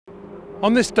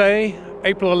On this day,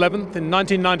 April 11th in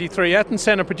 1993, Ayrton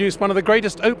Senna produced one of the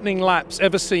greatest opening laps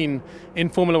ever seen in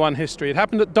Formula One history. It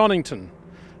happened at Donington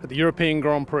at the European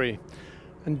Grand Prix.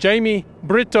 And Jamie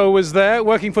Brito was there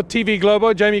working for TV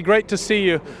Globo. Jamie, great to see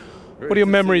you. What are your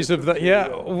memories of that? Yeah,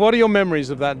 what are your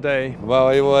memories of that day? Well,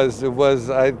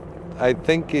 I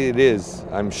think it is,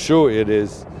 I'm sure it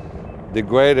is, the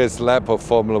greatest lap of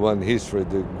Formula One history,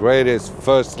 the greatest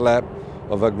first lap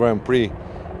of a Grand Prix.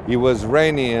 It was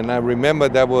rainy, and I remember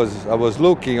I was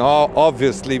looking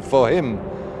obviously for him.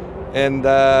 And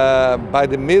by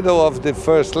the middle of the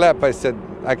first lap, I said,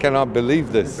 I cannot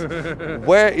believe this.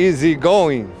 Where is he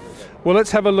going? Well,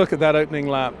 let's have a look at that opening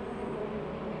lap.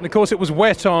 And of course, it was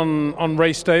wet on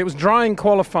race day. It was dry in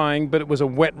qualifying, but it was a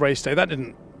wet race day. That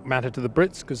didn't matter to the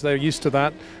Brits because they're used to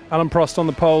that. Alan Prost on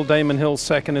the pole, Damon Hill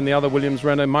second in the other Williams,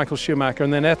 Renault, Michael Schumacher,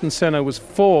 and then Ayrton Senna was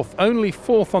fourth, only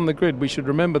fourth on the grid. We should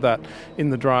remember that in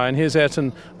the dry. And here's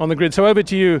Ayrton on the grid. So over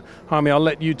to you, Jaime. I'll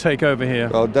let you take over here.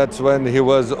 Well, that's when he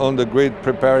was on the grid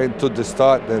preparing to the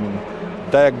start,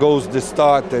 and there goes the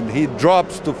start, and he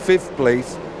drops to fifth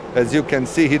place. As you can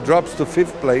see, he drops to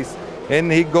fifth place,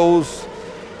 and he goes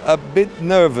a bit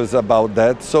nervous about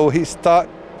that, so he starts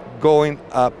going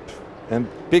up and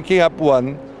picking up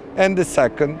one, and the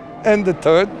second, and the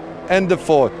third, and the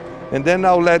fourth. And then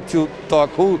I'll let you talk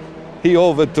who he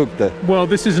overtook there. Well,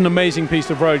 this is an amazing piece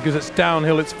of road because it's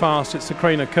downhill, it's fast, it's the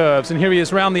Craner curves. And here he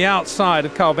is around the outside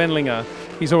of Carl Wendlinger.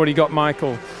 He's already got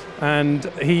Michael. And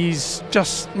he's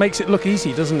just makes it look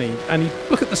easy, doesn't he? And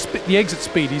look at the exit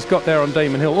speed he's got there on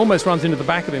Damon Hill. Almost runs into the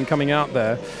back of him coming out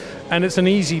there. And it's an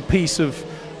easy piece of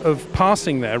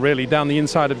passing there, really, down the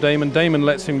inside of Damon. Damon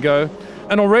lets him go.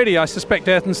 And already I suspect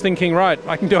Ayrton's thinking, right,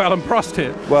 I can do Alan Prost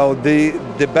here. Well, the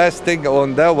best thing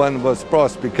on that one was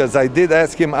Prost, because I did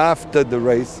ask him after the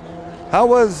race, how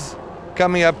was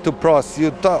coming up to Prost?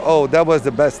 You thought, oh, that was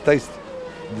the best taste.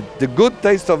 The good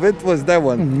taste of it was that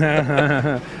one.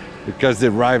 Because the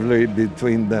rivalry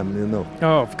between them, you know.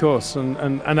 Oh, of course.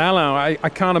 And Alain, I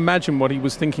can't imagine what he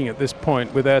was thinking at this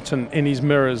point with Ayrton in his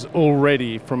mirrors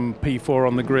already from P4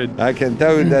 on the grid. I can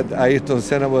tell you that Ayrton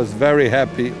Senna was very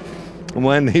happy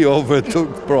when he overtook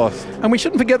Prost. And we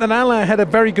shouldn't forget that Alain had a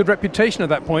very good reputation at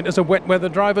that point as a wet weather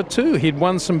driver too. He'd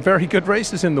won some very good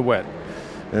races in the wet.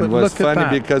 And it was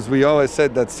funny because we always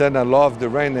said that Senna loved the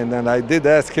rain, and then I did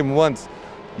ask him once,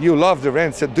 you love the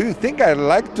rain? He said, do you think I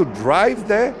like to drive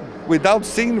there without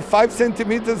seeing 5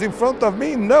 centimeters in front of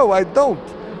me? No, I don't.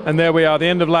 And there we are, the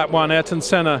end of lap one. Ayrton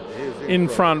Senna in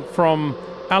front from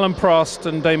Alan Prost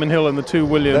and Damon Hill in the two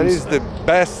Williams. That is the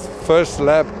best first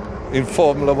lap in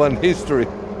Formula One history.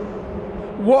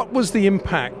 What was the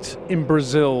impact in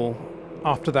Brazil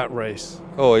after that race?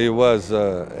 Oh, it was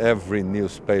every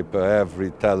newspaper,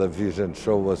 every television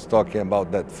show was talking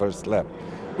about that first lap.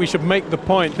 We should make the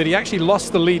point that he actually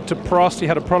lost the lead to Prost. He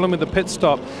had a problem with the pit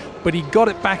stop, but he got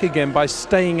it back again by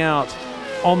staying out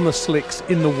on the slicks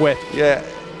in the wet. Yeah,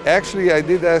 actually I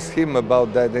did ask him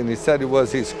about that, and he said it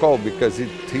was his call because he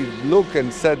looked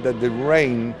and said that the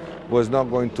rain was not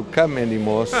going to come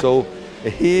anymore. So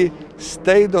he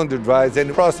stayed on the dries,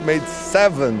 and Prost made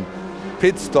 7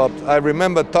 pit stops. I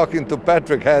remember talking to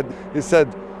Patrick Head. He said,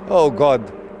 oh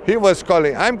God, he was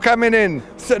calling, I'm coming in. He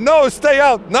said, no, stay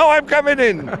out. No, I'm coming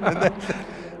in.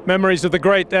 Memories of the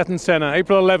great Ayrton Senna,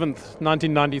 April 11th,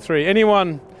 1993.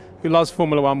 Anyone who loves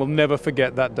Formula One will never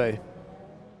forget that day.